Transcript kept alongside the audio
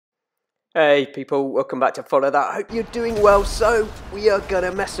Hey people, welcome back to Follow That. I hope you're doing well. So we are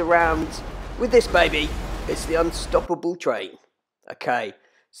gonna mess around with this baby. It's the unstoppable train. Okay,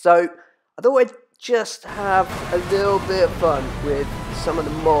 so I thought I'd just have a little bit of fun with some of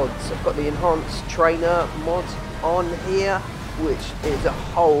the mods. I've got the enhanced trainer mod on here, which is a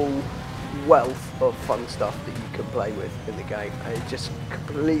whole wealth of fun stuff that you can play with in the game, and it just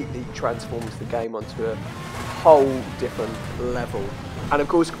completely transforms the game onto a whole different level, and of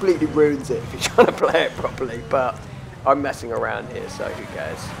course completely ruins it if you're trying to play it properly, but I'm messing around here, so who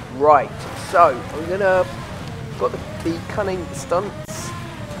cares. Right, so I'm gonna got the cunning stunts.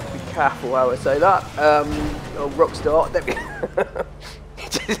 Be careful how I say that. Rock start. There we go.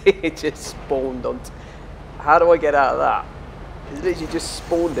 It just spawned on. How do I get out of that? It literally just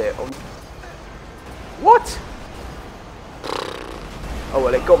spawned it on. What? Oh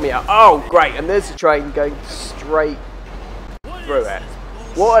well, it got me out. Oh great, and there's the train going straight through it.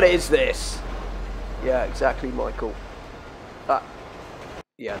 What is this? Yeah, exactly, Michael.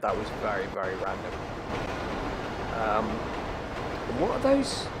 Yeah, that was very, very random. What are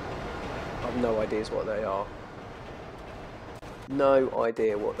those? I have no idea what they are. No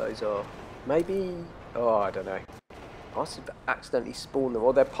idea what those are. Maybe. Oh, I don't know. I must have accidentally spawned them,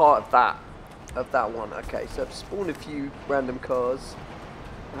 or they're part of that. One. Okay, so I've spawned a few random cars.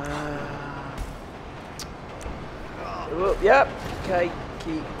 Yep. Okay.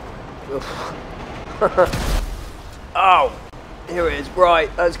 Keep. Oh, here it is. Right.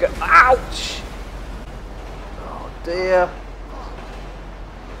 Let's go. Ouch. Oh dear.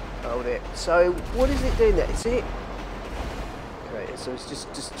 Hold it. So what is it doing there? Is it? Okay. So it's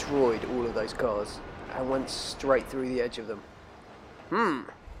just destroyed all of those cars and went straight through the edge of them.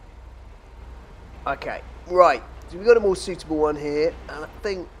 Okay, right, so we've got a more suitable one here, and I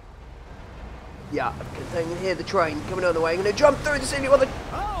think, yeah, I can hear the train coming on the way. I'm going to jump through the city with it.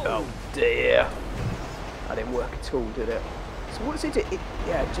 Oh dear. That didn't work at all, did it? So what does it do?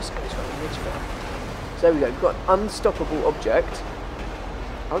 Yeah, it just goes right on the edge of it. So there we go, we've got unstoppable object.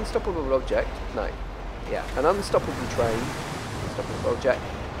 Unstoppable object, no. Yeah, an unstoppable train, unstoppable object,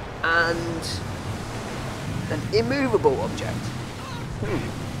 and an immovable object.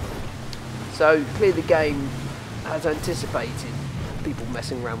 So clearly the game has anticipated people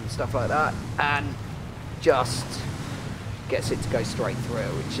messing around with stuff like that and just gets it to go straight through,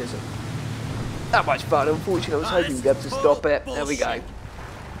 which isn't that much fun. Unfortunately, I was hoping we'd be able to stop it. There we go.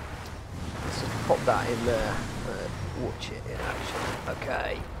 Let's just pop that in there. Watch it in action.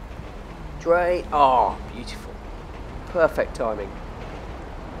 Okay. Train. Oh, beautiful. Perfect timing.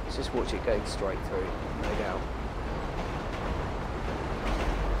 Let's just watch it going straight through. No doubt.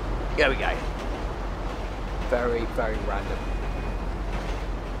 There we go. Very, very random.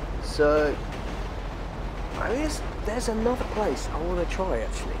 So, I mean, there's another place I want to try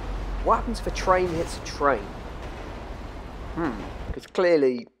actually. What happens if a train hits a train? Because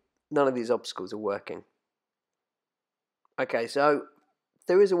clearly none of these obstacles are working. Okay, so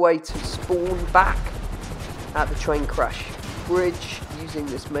there is a way to spawn back at the train crash bridge using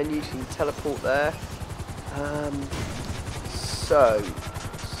this menu, so you can teleport there. So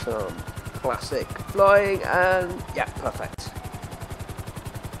some classic flying, and yeah, perfect.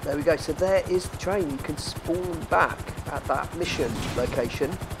 There we go. So there is the train. You can spawn back at that mission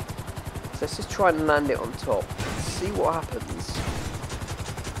location. So let's just try and land it on top. Let's see what happens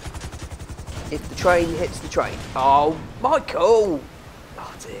if the train hits the train. Oh, Michael!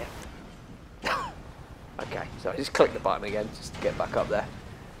 Oh dear. Okay, so I just click the button again just to get back up there.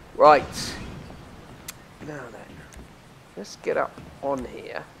 Right. Now then, let's get up on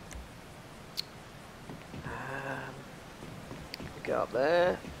here. Get up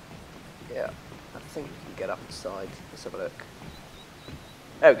there. Yeah, I think we can get up the side. Let's have a look.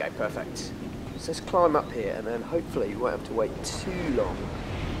 There we go, perfect. So let's climb up here, and then hopefully we won't have to wait too long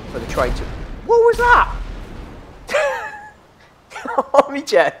for the train to. What was that? Army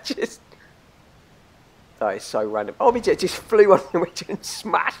jet just. That is so random. Army jet just flew on the ridge and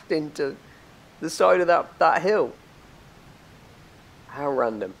smashed into the side of that hill. How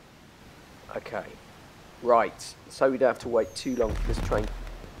random. Okay. Right, so we don't have to wait too long for this train.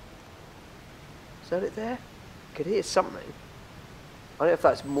 Is that it there? I could hear something. I don't know if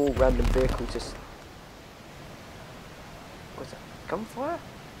that's more random vehicle just. What's that? Gunfire?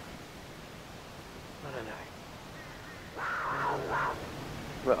 I don't know.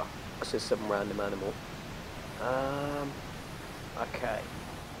 Well, that's just some random animal. Okay.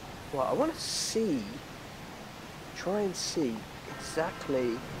 Well, I want to see. Try and see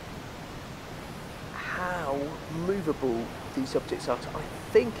exactly how movable these objects are. So I'm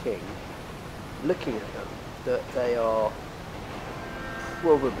thinking, looking at them, that they are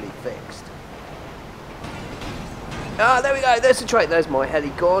probably fixed. Ah, there we go. There's the train. There's my heli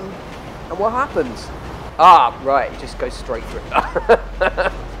gone. And what happens? Ah, right. It just goes straight through.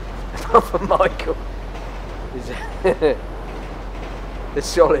 For Michael. The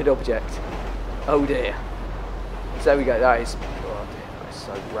solid object. Oh dear. So there we go. That is. Oh dear. That is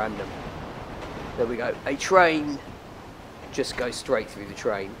so random. There we go. A train just goes straight through the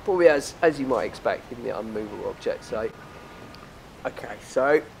train. Probably as you might expect, given the unmovable object. So. Okay.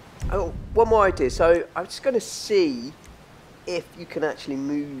 So. Oh, one more idea. So I'm just going to see if you can actually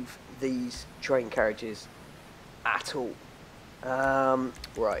move these train carriages at all.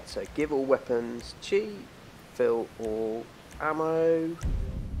 Right, so give all weapons G, fill all ammo.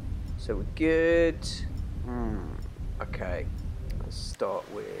 So we're good. Okay, let's start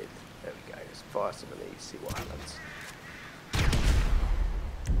with, there we go, let's fire some of these, see what happens.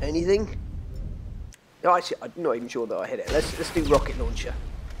 Anything? No, actually, I'm not even sure that I hit it. Let's do rocket launcher.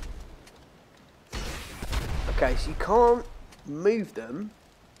 Okay, so you can't move them.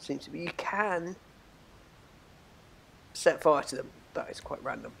 Seems to be you can set fire to them. That is quite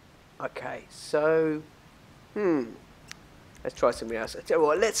random. Okay, so let's try something else. I tell you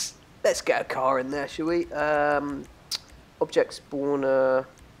what, let's get a car in there, shall we? Object spawner.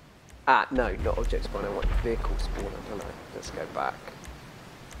 No, not object spawner. I want vehicle spawner, don't I? Let's go back.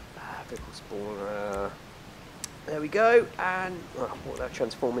 Vehicle spawner. There we go. And what will that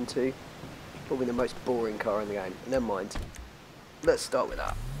transform into? Probably the most boring car in the game. Never mind. Let's start with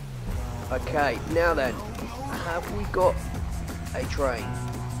that. Okay, now then, have we got a train?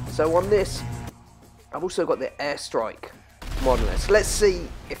 So on this, I've also got the airstrike modeler. So let's see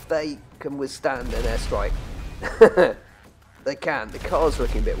if they can withstand an airstrike. They can. The car's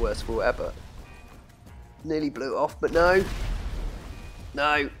looking a bit worse for wear, but nearly blew it off, but no. No.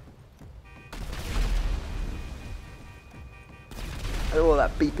 I don't know what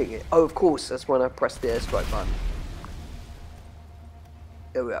that beeping is. Oh, of course, that's when I pressed the airstrike button.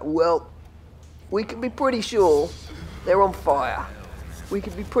 There we are. Well, we can be pretty sure they're on fire. We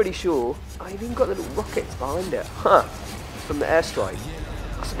can be pretty sure. I've even got little rockets behind it. Huh. From the airstrike.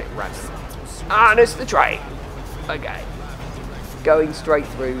 That's a bit random. And it's the train. Okay. Going straight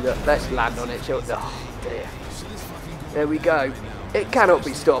through. Let's land on it. Oh, dear. There we go. It cannot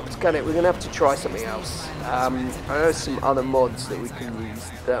be stopped, can it? We're going to have to try something else. I know some other mods that we can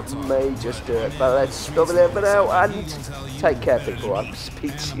use that may just do it, but let's stop it there for now and take care, people. I'll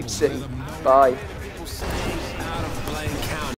speak to you soon. Bye.